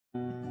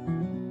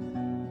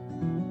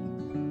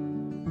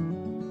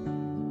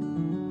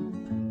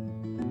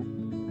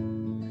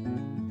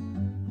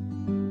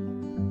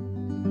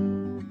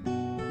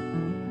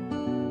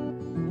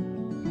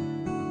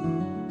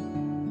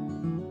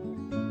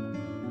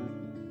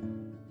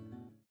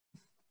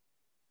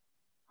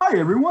Hi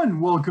everyone,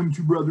 welcome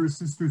to Brothers,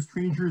 Sisters,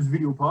 Strangers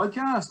video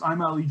podcast.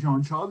 I'm Ali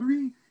John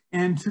Chaudhary,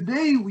 and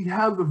today we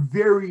have a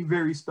very,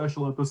 very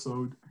special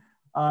episode.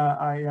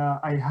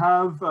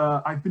 I've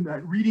been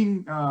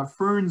reading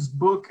Fern's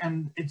book,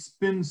 and it's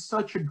been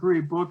such a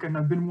great book, and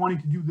I've been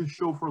wanting to do this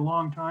show for a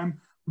long time.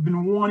 We've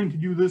been wanting to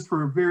do this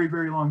for a very,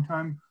 very long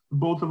time, the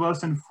both of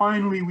us, and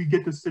finally we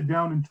get to sit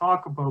down and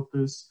talk about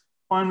this.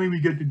 Finally we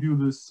get to do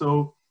this.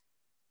 So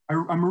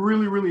I'm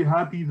really, really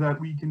happy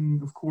that we can,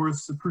 of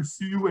course,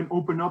 pursue and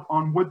open up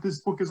on what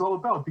this book is all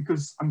about,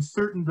 because I'm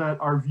certain that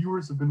our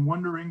viewers have been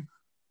wondering,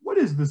 what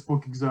is this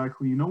book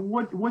exactly? You know,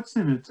 what's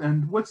in it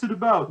and what's it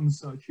about and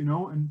such, you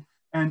know,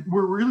 and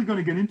we're really going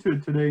to get into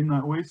it today in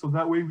that way. So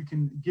that way we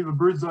can give a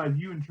bird's eye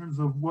view in terms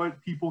of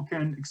what people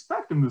can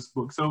expect in this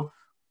book. So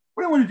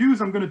what I want to do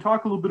is I'm going to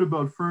talk a little bit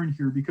about Fern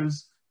here,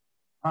 because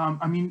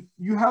I mean,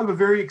 you have a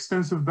very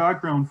extensive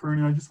background, Fern,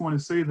 and I just want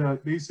to say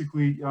that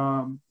basically,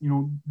 you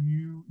know,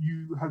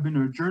 you have been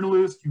a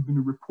journalist, you've been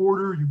a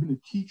reporter, you've been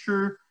a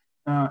teacher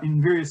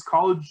in various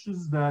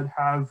colleges that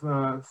have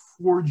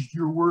forged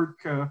your work,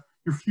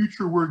 your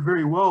future work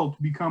very well to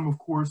become, of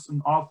course,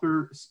 an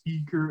author, a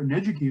speaker, an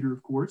educator,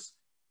 of course.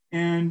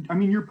 And I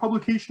mean, your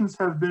publications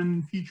have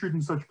been featured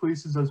in such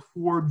places as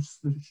Forbes,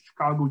 the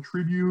Chicago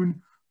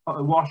Tribune,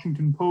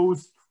 Washington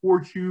Post,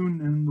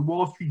 Fortune, and the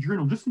Wall Street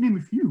Journal, just to name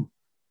a few.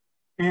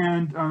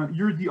 And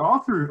you're the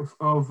author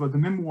of the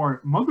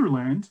memoir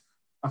Motherland,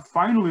 a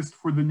finalist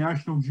for the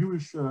National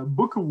Jewish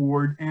Book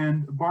Award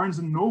and Barnes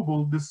 &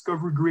 Noble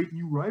Discover Great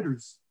New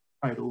Writers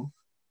title.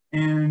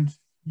 And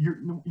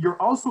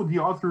you're also the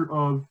author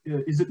of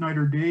Is It Night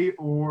or Day,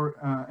 or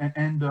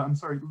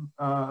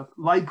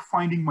Like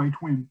Finding My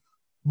Twin,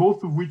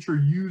 both of which are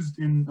used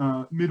in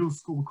middle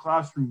school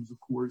classrooms, of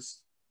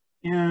course.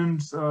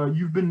 And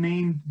you've been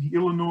named the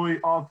Illinois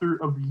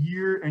Author of the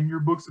Year, and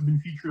your books have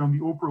been featured on the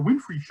Oprah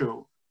Winfrey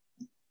Show.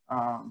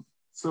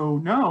 So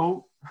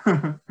now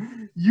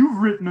you've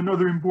written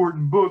another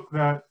important book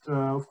that,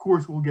 of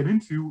course, we'll get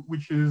into,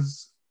 which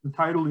is, the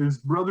title is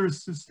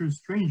Brothers, Sisters,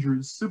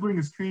 Strangers, Sibling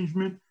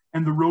Estrangement,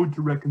 and the Road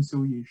to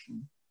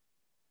Reconciliation.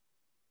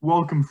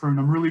 Welcome, Fern.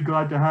 I'm really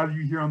glad to have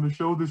you here on the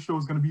show. This show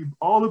is going to be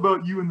all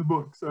about you and the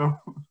book. So.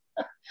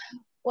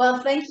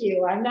 Well, thank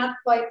you. I'm not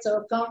quite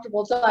so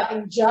comfortable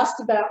talking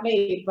just about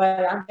me,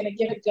 but I'm going to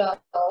give it a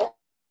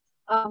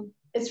go.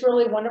 It's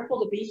really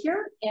wonderful to be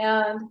here,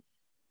 and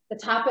the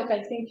topic,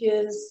 I think,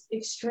 is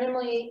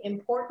extremely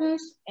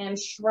important and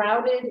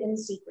shrouded in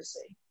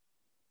secrecy.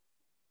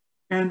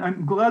 And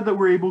I'm glad that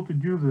we're able to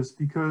do this,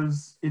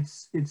 because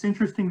it's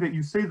interesting that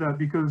you say that,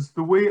 because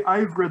the way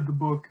I've read the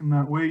book in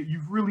that way,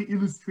 you've really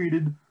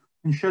illustrated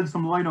and shed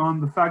some light on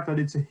the fact that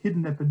it's a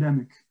hidden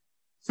epidemic.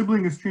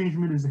 Sibling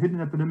estrangement is a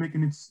hidden epidemic,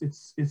 and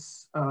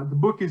the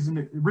book is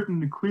written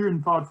in a clear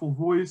and thoughtful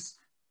voice.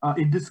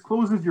 It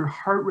discloses your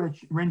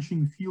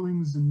heart-wrenching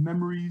feelings and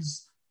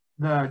memories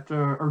that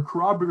are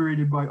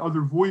corroborated by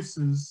other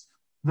voices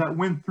that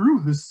went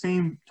through the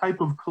same type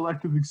of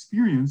collective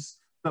experience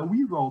that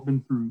we've all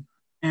been through.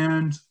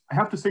 And I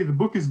have to say, the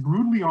book is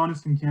brutally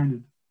honest and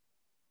candid.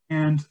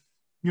 And,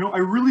 you know, I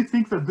really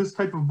think that this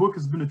type of book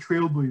has been a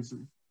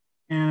trailblazer.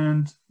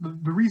 And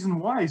the reason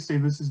why I say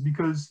this is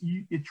because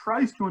it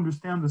tries to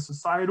understand the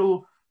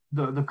societal,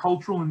 the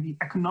cultural, and the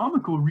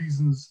economical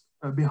reasons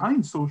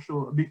behind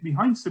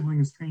sibling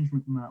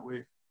estrangement in that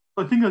way.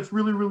 So I think that's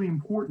really, really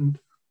important.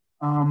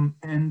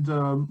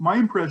 My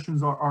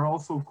impressions are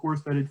also, of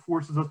course, that it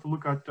forces us to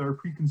look at our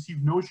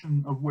preconceived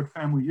notion of what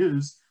family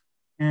is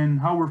and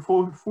how we're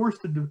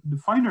forced to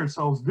define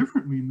ourselves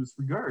differently in this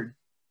regard.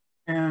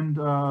 And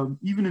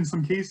even in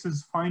some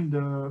cases, find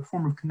a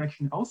form of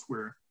connection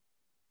elsewhere.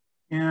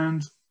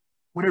 And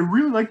what I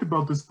really liked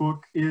about this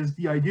book is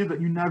the idea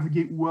that you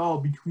navigate well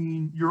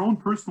between your own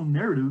personal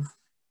narrative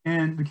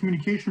and the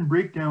communication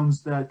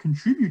breakdowns that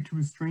contribute to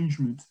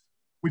estrangement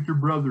with your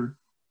brother,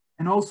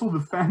 and also the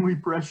family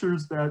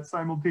pressures that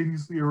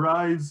simultaneously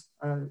arise,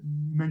 you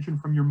mentioned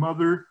from your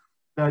mother,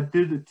 that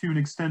did to an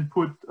extent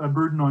put a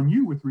burden on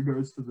you with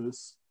regards to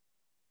this.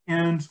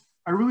 And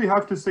I really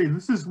have to say,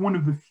 this is one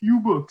of the few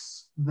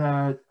books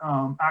that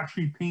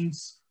actually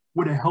paints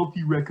what a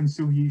healthy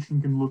reconciliation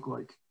can look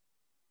like.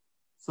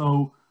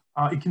 So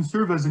it can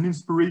serve as an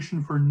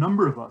inspiration for a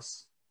number of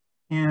us,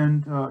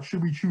 and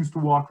should we choose to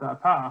walk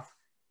that path.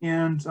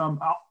 And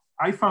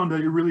I found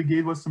that it really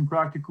gave us some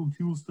practical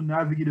tools to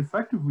navigate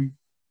effectively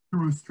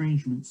through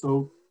estrangement.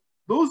 So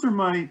those are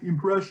my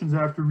impressions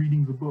after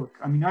reading the book.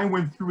 I mean, I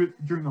went through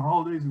it during the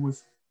holidays. It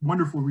was a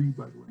wonderful read,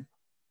 by the way.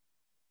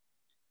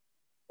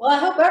 Well, I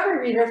hope every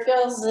reader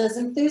feels as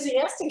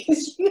enthusiastic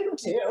as you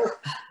do.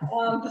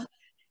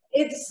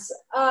 It's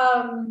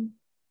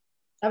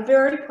a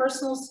very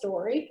personal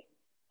story,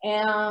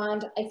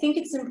 and I think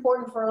it's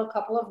important for a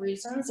couple of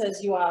reasons,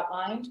 as you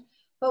outlined.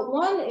 But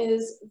one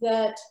is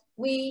that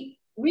we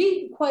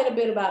read quite a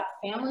bit about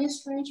family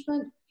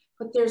estrangement,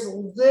 but there's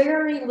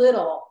very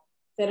little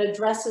that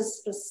addresses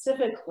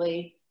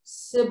specifically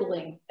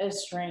sibling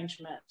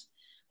estrangement.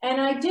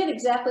 And I did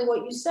exactly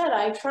what you said.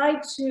 I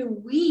tried to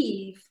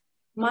weave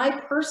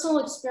my personal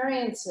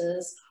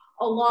experiences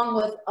along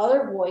with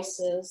other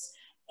voices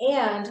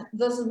and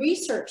the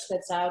research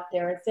that's out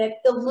there that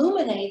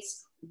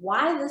illuminates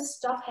why this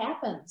stuff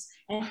happens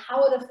and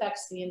how it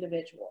affects the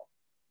individual.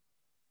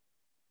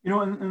 You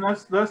know, and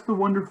that's the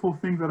wonderful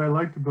thing that I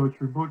liked about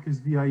your book,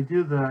 is the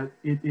idea that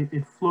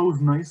it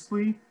flows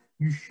nicely.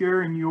 You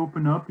share and you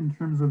open up in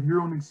terms of your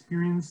own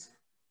experience,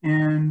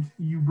 and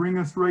you bring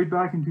us right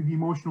back into the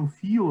emotional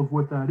feel of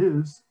what that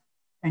is.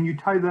 And you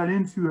tie that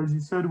into, as you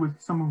said, with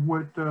some of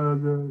what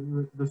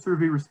the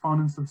survey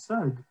respondents have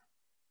said.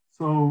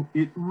 So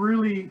it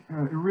really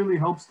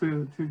helps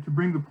to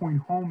bring the point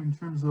home in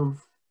terms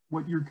of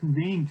what you're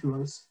conveying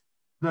to us.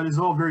 That is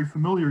all very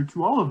familiar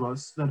to all of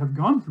us that have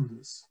gone through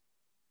this.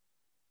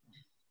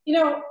 You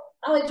know,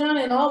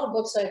 Alejandra, in all the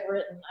books I've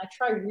written, I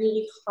try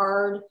really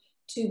hard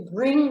to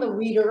bring the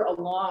reader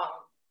along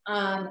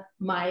on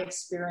my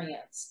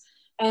experience.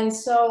 And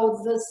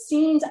so the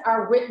scenes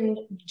are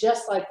written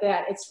just like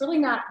that. It's really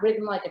not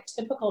written like a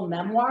typical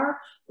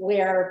memoir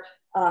where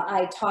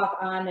I talk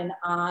on and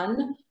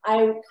on.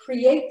 I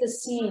create the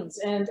scenes.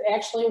 And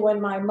actually,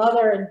 when my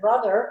mother and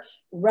brother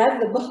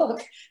read the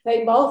book,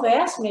 they both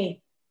asked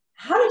me,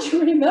 how did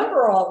you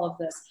remember all of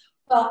this?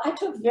 Well, I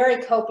took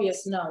very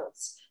copious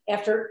notes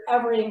after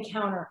every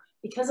encounter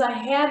because I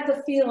had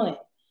the feeling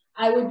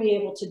I would be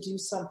able to do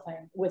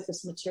something with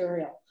this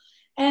material.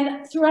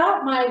 And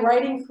throughout my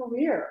writing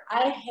career,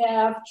 I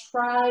have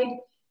tried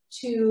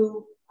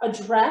to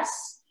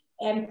address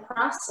and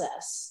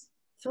process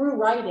through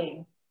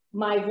writing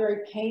my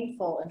very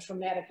painful and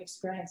traumatic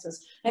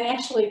experiences. And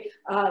actually,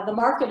 the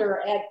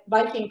marketer at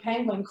Viking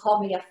Penguin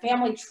called me a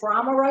family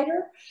trauma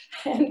writer.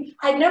 And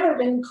I'd never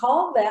been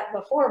called that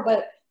before,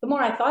 but the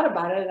more I thought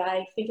about it,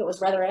 I think it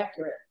was rather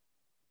accurate.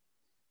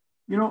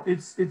 You know,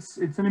 it's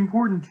an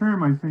important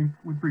term, I think,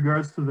 with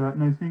regards to that.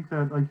 And I think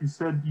that, like you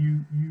said,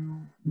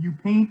 you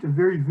paint a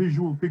very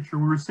visual picture.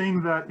 We were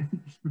saying that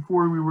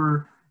before we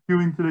were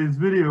doing today's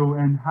video,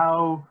 and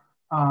how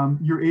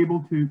you're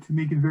able to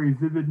make it very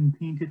vivid and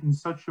paint it in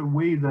such a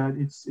way that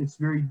it's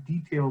very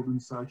detailed and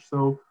such.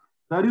 So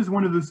that is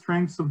one of the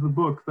strengths of the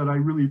book that I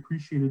really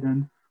appreciated.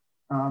 And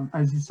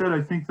as you said,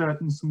 I think that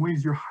in some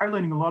ways you're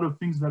highlighting a lot of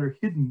things that are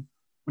hidden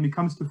when it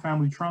comes to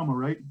family trauma,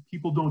 right?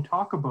 People don't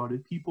talk about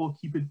it. People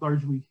keep it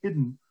largely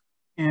hidden.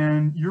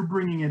 And you're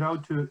bringing it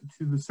out to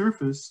the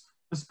surface,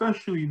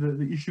 especially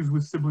the issues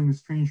with sibling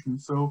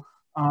estrangement. So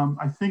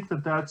I think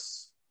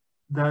that's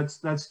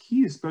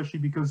key, especially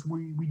because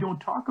we don't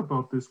talk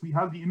about this. We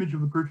have the image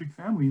of the perfect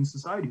family in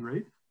society,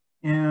 right?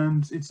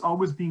 And it's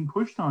always being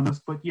pushed on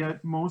us, but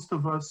yet most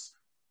of us,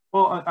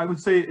 well, I would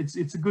say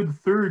it's a good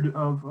third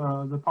of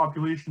the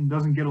population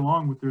doesn't get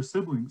along with their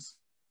siblings.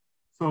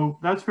 So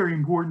that's very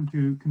important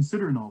to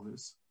consider in all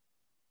this.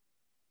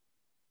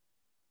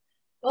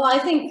 Well, I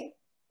think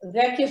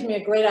that gives me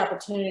a great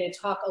opportunity to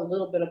talk a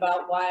little bit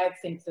about why I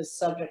think this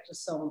subject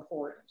is so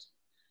important.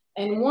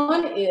 And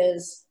one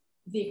is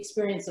the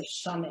experience of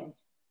shunning.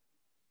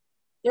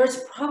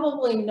 There's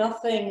probably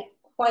nothing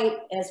quite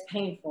as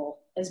painful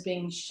as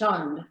being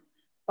shunned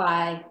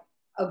by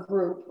a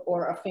group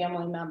or a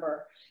family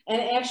member.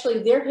 And actually,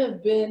 there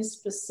have been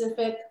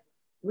specific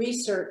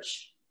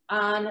research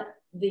on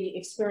the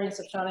experience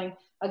of shunning.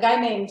 A guy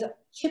named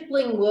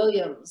Kipling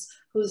Williams,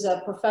 who's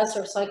a professor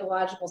of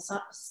psychological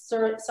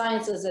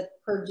sciences at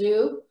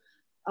Purdue,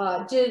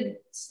 did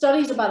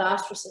studies about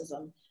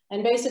ostracism.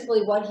 And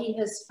basically what he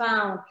has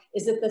found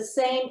is that the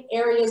same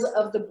areas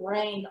of the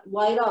brain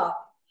light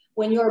up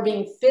when you're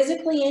being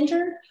physically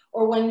injured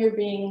or when you're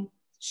being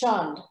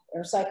shunned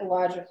or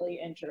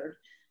psychologically injured.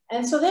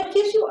 And so that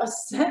gives you a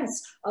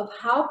sense of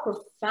how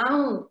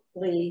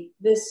profoundly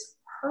this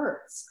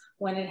hurts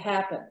when it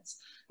happens.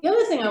 The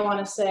other thing I want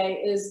to say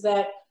is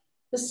that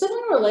the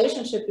sibling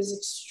relationship is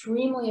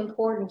extremely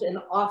important and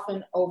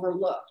often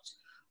overlooked.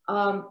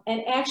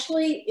 And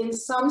actually, in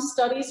some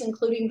studies,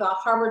 including the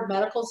Harvard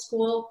Medical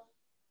School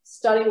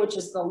study, which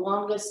is the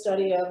longest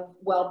study of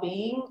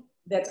well-being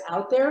that's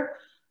out there,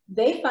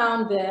 they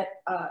found that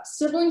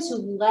siblings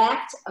who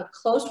lacked a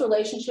close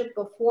relationship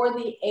before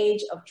the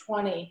age of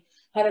 20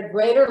 had a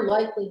greater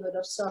likelihood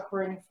of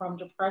suffering from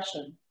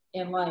depression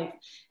in life.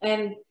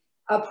 And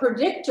a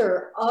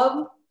predictor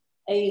of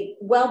a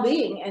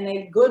well-being and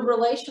a good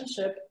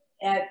relationship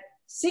at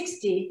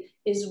 60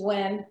 is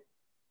when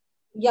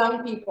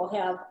young people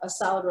have a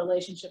solid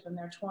relationship in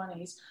their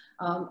 20s.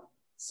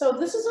 So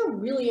this is a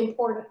really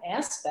important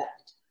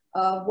aspect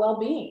of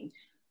well-being.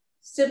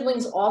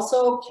 Siblings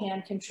also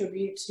can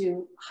contribute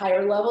to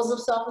higher levels of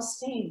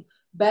self-esteem,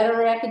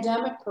 better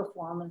academic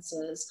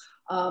performances,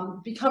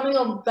 becoming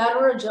a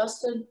better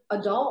adjusted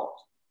adult,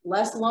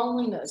 less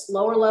loneliness,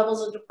 lower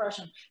levels of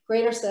depression,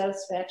 greater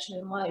satisfaction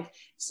in life.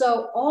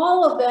 So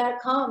all of that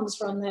comes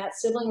from that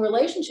sibling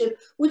relationship,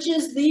 which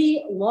is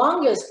the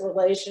longest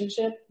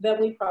relationship that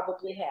we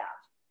probably have.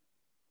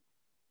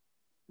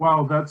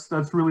 Wow,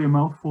 that's really a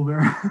mouthful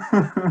there.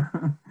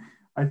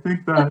 I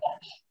think that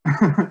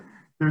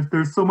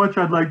there's so much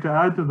I'd like to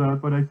add to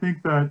that, but I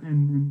think that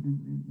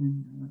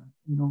in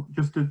you know,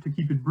 just to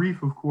keep it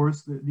brief, of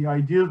course, the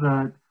idea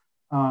that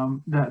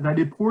that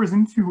it pours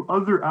into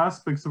other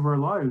aspects of our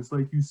lives.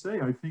 Like you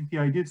say, I think the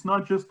idea, it's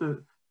not just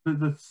the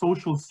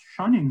social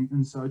shunning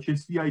and such,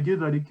 it's the idea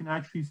that it can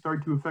actually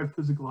start to affect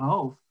physical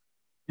health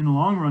in the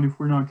long run if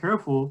we're not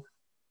careful.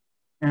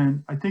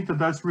 And I think that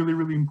that's really,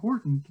 really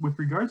important with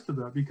regards to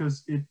that,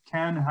 because it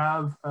can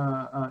have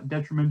a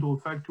detrimental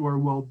effect to our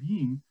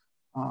well-being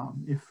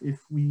if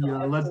we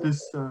let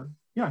this,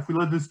 if we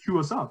let this chew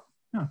us up.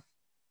 Yeah.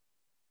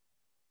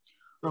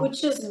 So.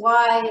 Which is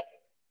why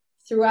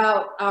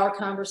throughout our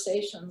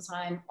conversations,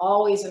 I'm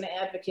always an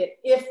advocate,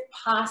 if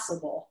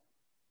possible,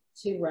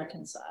 to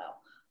reconcile.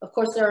 Of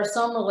course, there are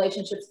some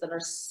relationships that are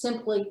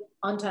simply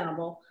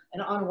untenable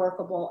and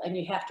unworkable, and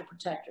you have to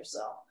protect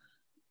yourself.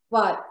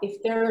 But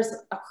if there's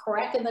a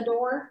crack in the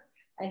door,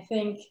 I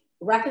think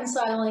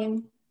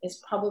reconciling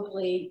is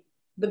probably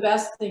the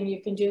best thing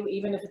you can do,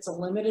 even if it's a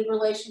limited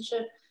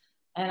relationship.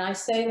 And I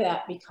say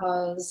that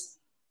because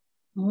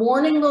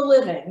mourning the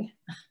living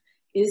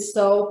is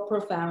so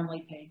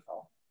profoundly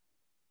painful.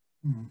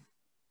 Hmm.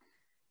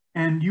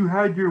 And you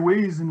had your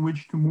ways in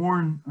which to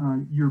mourn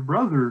your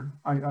brother.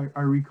 I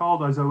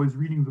recalled as I was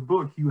reading the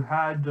book, you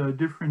had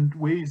different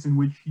ways in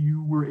which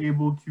you were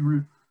able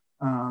to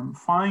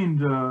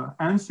find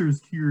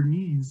answers to your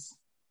needs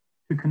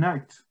to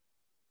connect.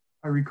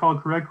 I recall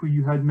correctly,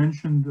 you had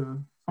mentioned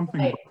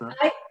something about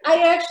that.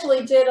 I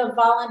actually did a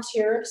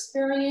volunteer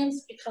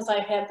experience because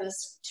I had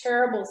this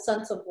terrible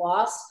sense of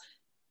loss,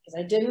 because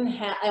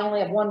I only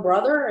have one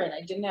brother and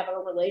I didn't have a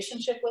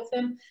relationship with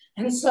him.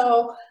 And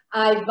so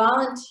I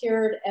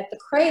volunteered at the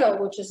Cradle,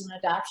 which is an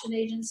adoption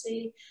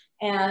agency,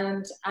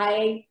 and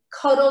I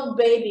cuddled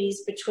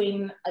babies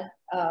between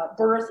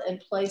birth and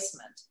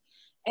placement.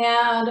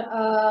 And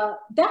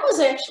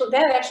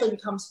that actually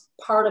becomes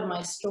part of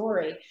my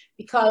story,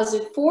 because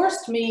it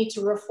forced me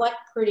to reflect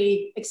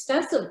pretty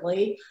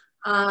extensively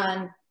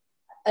on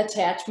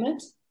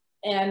attachment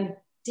and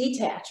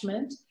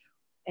detachment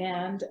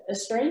and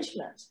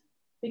estrangement,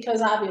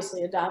 because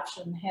obviously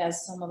adoption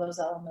has some of those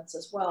elements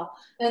as well.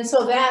 And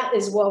so that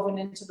is woven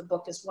into the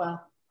book as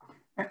well.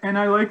 And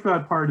I like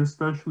that part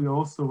especially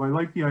also. I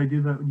like the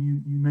idea that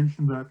you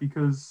mentioned that,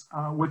 because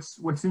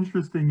what's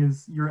interesting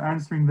is you're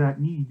answering that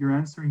need. You're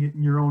answering it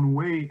in your own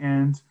way.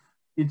 And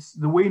it's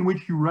the way in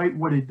which you write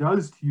what it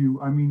does to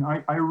you. I mean,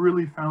 I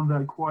really found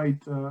that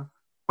quite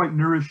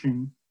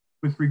nourishing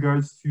with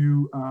regards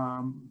to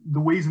the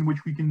ways in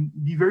which we can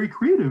be very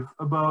creative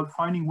about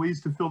finding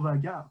ways to fill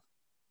that gap.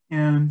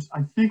 And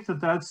I think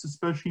that that's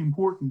especially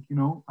important, you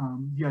know,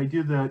 the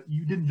idea that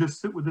you didn't just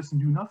sit with this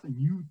and do nothing.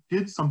 You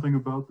did something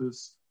about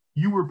this.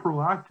 You were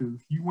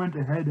proactive. You went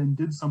ahead and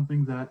did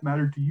something that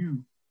mattered to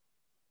you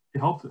to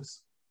help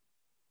this.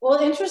 Well,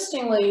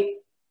 interestingly,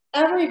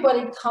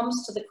 everybody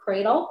comes to the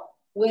Cradle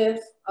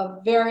with a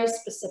very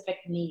specific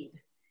need.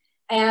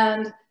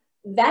 And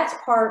that's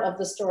part of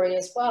the story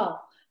as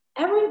well.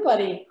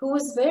 Everybody who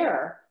was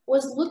there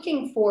was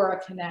looking for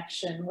a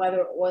connection, whether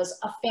it was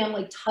a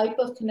family type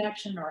of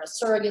connection or a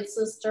surrogate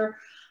sister.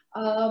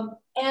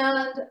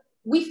 And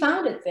we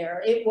found it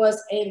there. It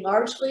was a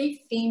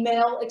largely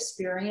female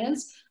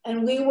experience,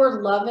 and we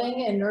were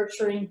loving and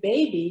nurturing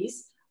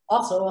babies,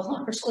 also a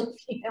largely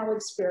female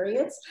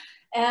experience.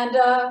 And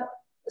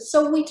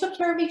so we took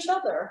care of each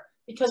other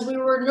because we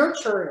were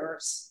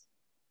nurturers.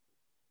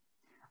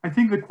 I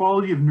think the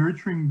quality of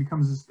nurturing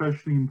becomes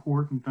especially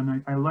important.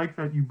 And I like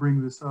that you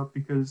bring this up,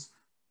 because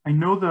I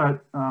know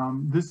that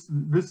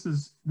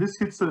this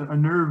hits a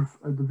nerve.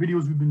 The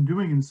videos we've been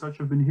doing and such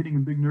have been hitting a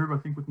big nerve, I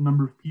think, with a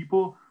number of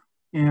people.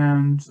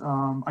 And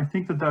I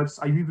think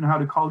I've even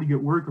had a colleague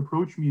at work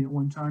approach me at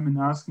one time and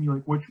ask me,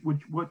 like,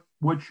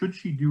 what should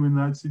she do in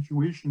that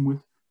situation with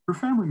her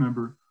family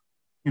member,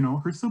 you know,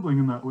 her sibling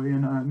in that way.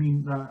 And I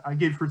mean, I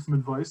gave her some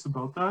advice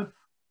about that,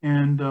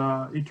 and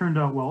it turned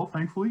out well,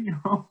 thankfully,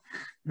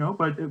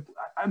 but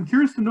I'm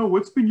curious to know,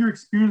 what's been your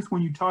experience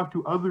when you talk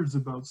to others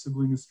about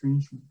sibling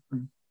estrangement?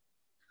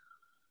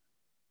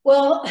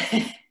 Well,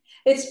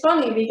 it's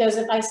funny, because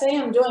if I say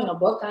I'm doing a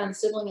book on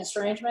sibling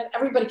estrangement,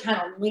 everybody kind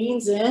of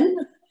leans in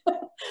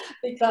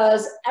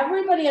because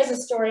everybody has a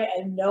story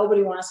and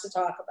nobody wants to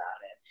talk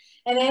about it.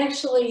 And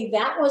actually,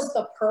 that was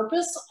the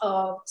purpose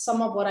of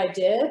some of what I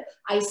did.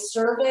 I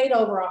surveyed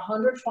over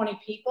 120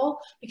 people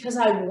because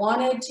I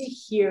wanted to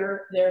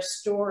hear their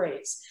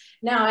stories.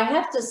 Now, I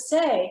have to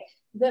say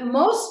that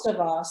most of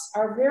us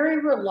are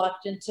very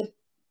reluctant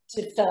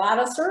to fill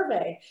out a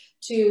survey,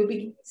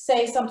 to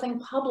say something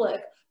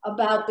public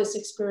about this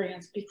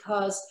experience,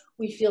 because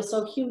we feel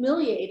so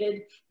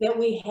humiliated that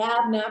we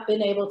have not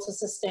been able to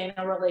sustain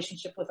a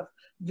relationship with a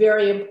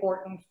very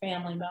important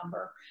family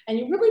member. And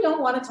you really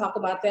don't want to talk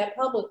about that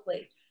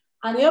publicly.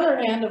 On the other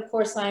hand, of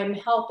course, I'm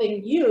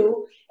helping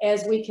you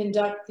as we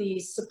conduct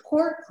these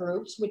support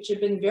groups, which have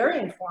been very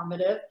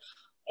informative.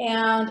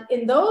 And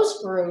in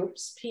those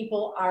groups,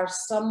 people are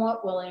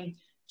somewhat willing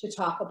to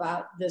talk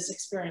about this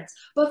experience.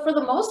 But for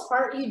the most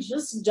part, you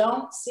just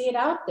don't see it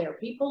out there.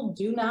 People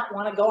do not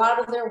want to go out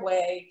of their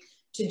way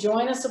to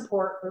join a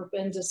support group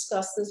and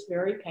discuss this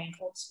very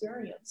painful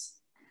experience.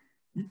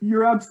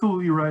 You're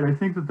absolutely right. I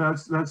think that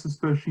that's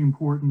especially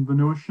important. The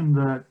notion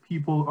that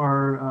people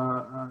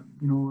are,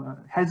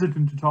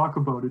 hesitant to talk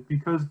about it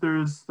because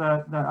there's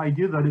that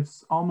idea that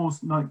it's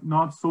almost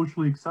not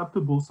socially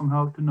acceptable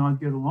somehow to not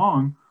get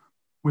along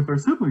with our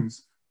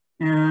siblings.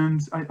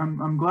 And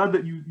I'm glad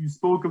that you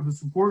spoke of the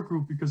support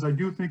group because I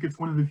do think it's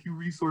one of the few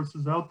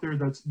resources out there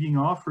that's being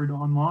offered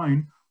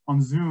online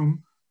on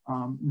Zoom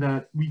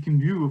that we can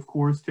do, of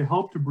course, to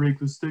help to break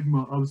the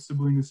stigma of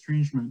sibling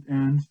estrangement.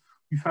 And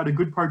we've had a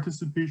good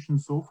participation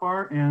so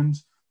far. And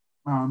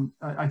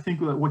I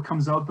think that what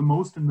comes out the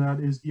most in that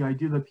is the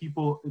idea that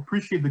people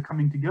appreciate the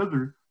coming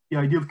together, the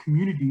idea of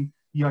community,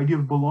 the idea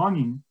of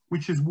belonging,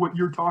 which is what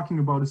you're talking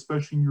about,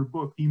 especially in your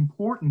book, the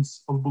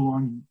importance of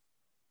belonging.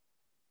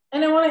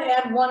 And I want to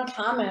add one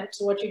comment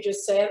to what you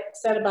just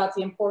said about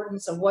the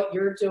importance of what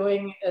you're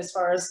doing as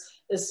far as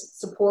this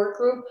support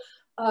group.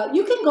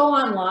 You can go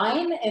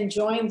online and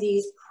join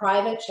these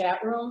private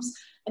chat rooms,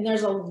 and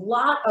there's a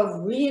lot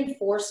of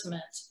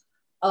reinforcement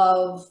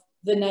of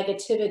the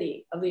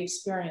negativity of the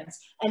experience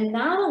and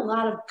not a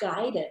lot of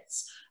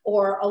guidance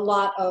or a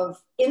lot of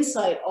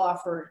insight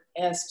offered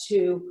as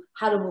to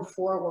how to move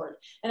forward.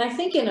 And I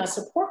think in a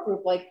support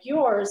group like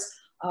yours,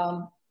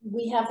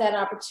 we have that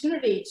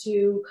opportunity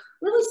to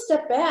really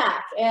step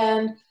back.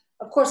 And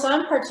of course,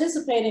 I'm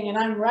participating and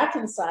I'm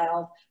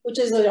reconciled, which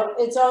is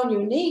its own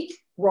unique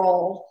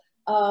role.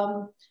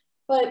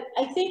 But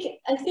I think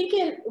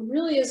it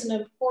really is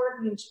an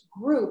important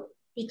group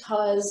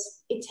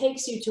because it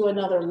takes you to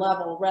another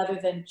level rather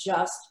than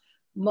just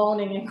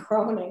moaning and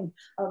groaning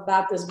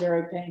about this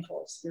very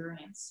painful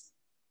experience.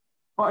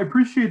 Well, I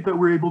appreciate that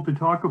we're able to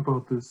talk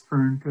about this,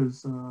 Fern,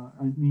 because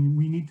I mean,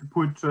 we need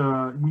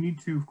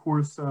to, of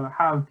course,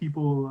 have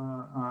people,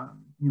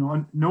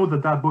 know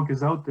that that book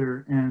is out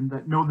there and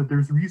that know that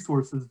there's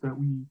resources that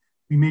we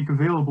make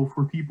available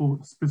for people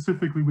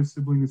specifically with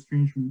sibling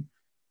estrangement.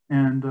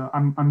 And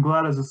I'm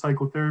glad as a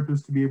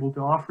psychotherapist to be able to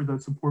offer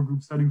that support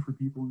group setting for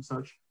people and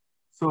such.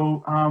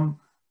 So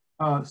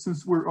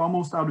since we're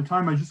almost out of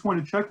time, I just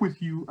want to check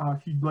with you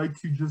if you'd like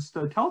to just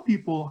tell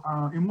people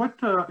in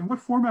what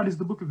format is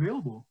the book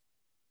available?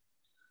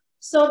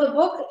 So the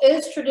book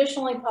is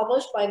traditionally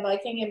published by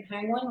Viking and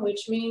Penguin,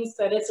 which means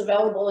that it's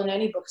available in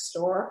any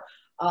bookstore,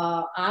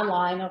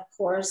 online, of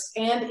course,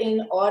 and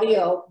in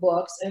audio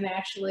books. And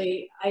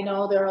actually, I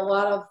know there are a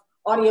lot of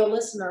audio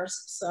listeners,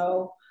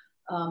 so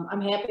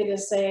I'm happy to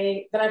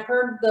say that I've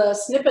heard the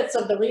snippets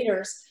of the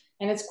readers,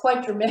 and it's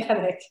quite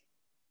dramatic.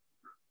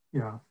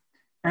 Yeah.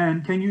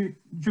 And can you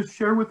just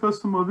share with us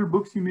some other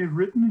books you may have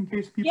written in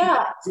case people...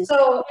 Yeah,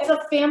 so as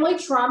a family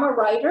trauma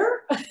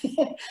writer,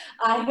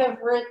 I have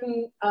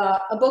written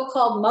a book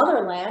called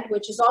Motherland,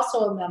 which is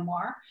also a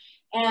memoir.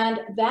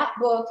 And that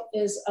book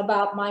is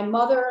about my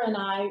mother and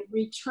I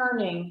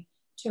returning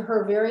to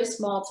her very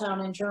small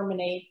town in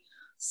Germany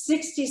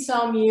 60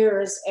 some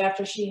years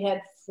after she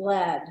had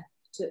fled.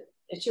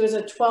 She was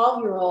a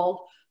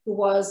 12-year-old who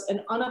was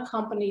an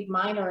unaccompanied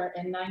minor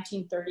in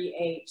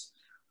 1938.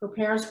 Her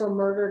parents were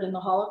murdered in the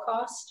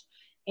Holocaust,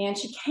 and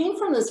she came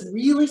from this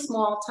really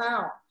small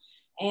town.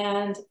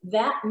 And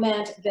that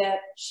meant that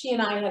she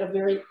and I had a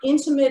very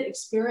intimate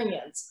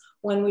experience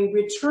when we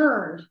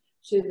returned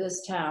to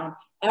this town.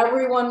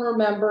 Everyone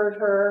remembered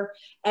her.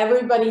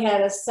 Everybody had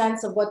a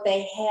sense of what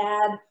they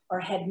had or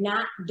had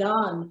not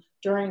done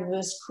during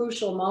this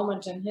crucial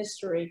moment in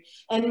history.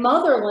 And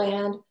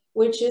Motherland,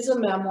 which is a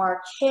memoir,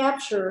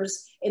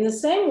 captures, in the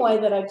same way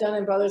that I've done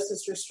in Brothers,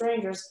 Sisters,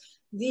 Strangers,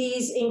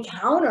 these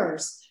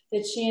encounters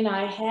that she and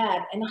I had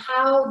and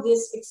how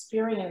this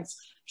experience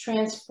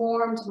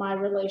transformed my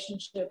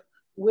relationship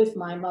with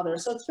my mother.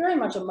 So it's very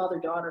much a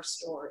mother-daughter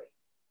story.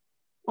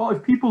 Well,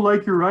 if people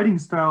like your writing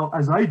style,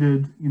 as I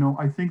did,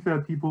 I think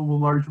that people will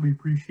largely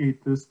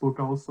appreciate this book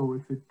also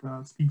if it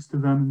speaks to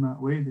them in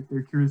that way, that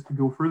they're curious to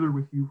go further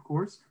with you, of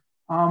course.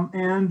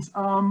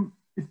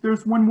 If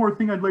there's one more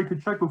thing I'd like to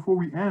check before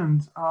we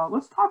end,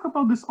 let's talk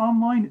about this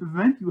online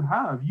event you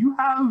have. You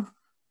have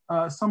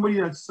somebody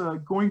that's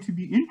going to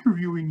be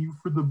interviewing you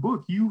for the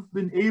book. You've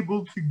been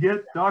able to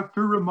get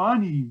Dr.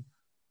 Ramani.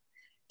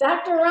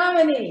 Dr.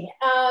 Ramani,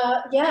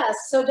 yes.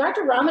 So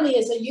Dr. Ramani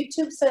is a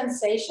YouTube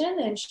sensation,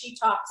 and she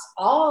talks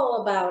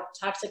all about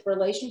toxic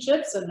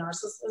relationships and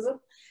narcissism.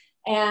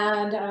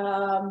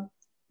 And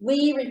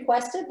we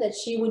requested that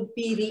she would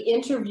be the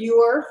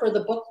interviewer for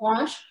the book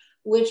launch,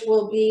 which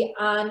will be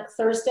on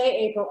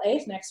Thursday, April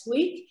 8th, next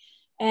week.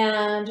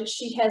 And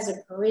she has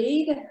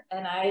agreed,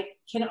 and I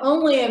can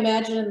only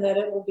imagine that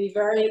it will be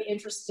very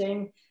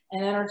interesting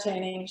and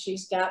entertaining.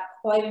 She's got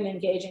quite an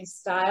engaging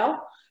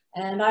style,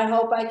 and I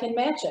hope I can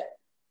match it.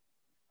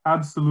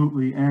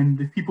 Absolutely. And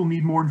if people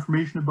need more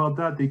information about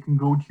that, they can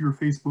go to your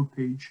Facebook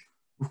page,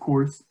 of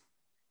course.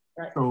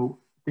 Right. So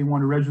if they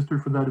want to register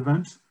for that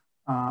event,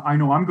 I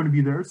know I'm going to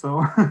be there,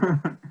 so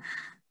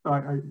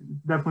I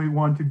definitely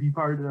want to be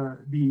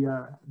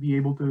be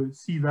able to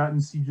see that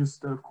and see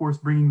just, of course,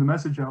 bringing the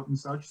message out and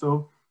such.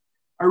 So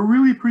I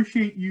really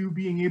appreciate you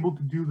being able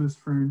to do this,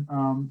 Fern,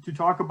 to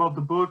talk about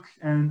the book.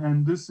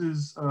 And this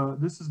has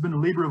been a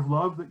labor of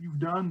love that you've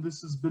done.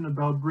 This has been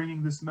about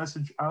bringing this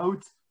message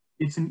out.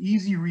 It's an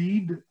easy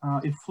read.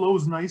 It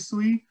flows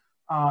nicely.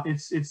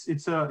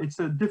 It's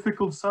a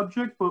difficult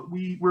subject, but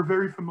we're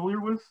very familiar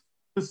with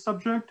this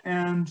subject,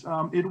 and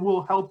it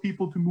will help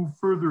people to move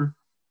further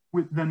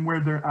than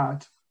where they're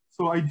at.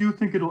 So I do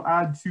think it'll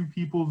add to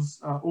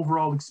people's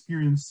overall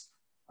experience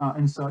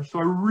and such. So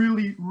I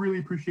really, really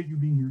appreciate you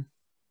being here.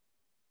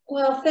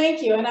 Well,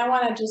 thank you. And I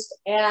want to just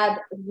add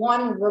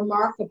one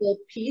remarkable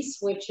piece,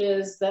 which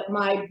is that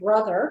my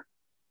brother,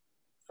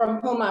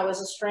 from whom I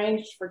was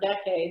estranged for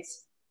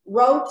decades,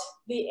 wrote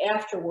the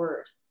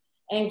afterword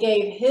and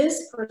gave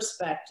his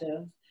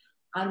perspective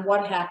on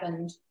what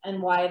happened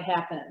and why it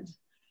happened.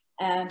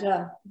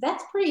 And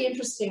that's pretty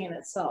interesting in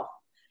itself.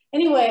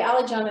 Anyway,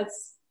 Alijan,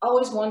 it's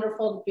always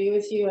wonderful to be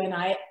with you. And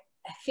I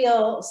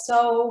feel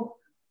so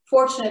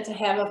fortunate to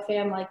have a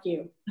fan like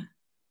you.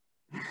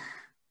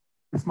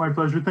 It's my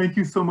pleasure. Thank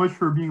you so much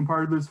for being a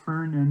part of this,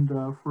 Fern,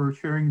 and for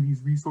sharing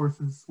these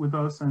resources with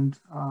us. And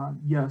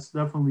yes,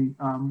 definitely,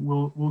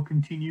 we'll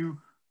continue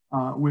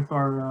with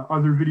our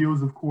other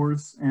videos, of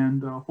course,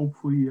 and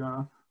hopefully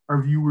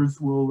our viewers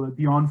will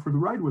be on for the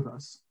ride with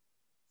us.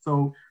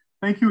 So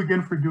thank you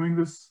again for doing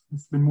this.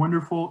 It's been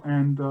wonderful,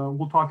 and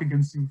we'll talk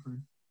again soon,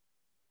 Fern.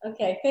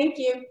 Okay, thank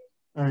you.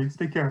 All right,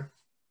 take care.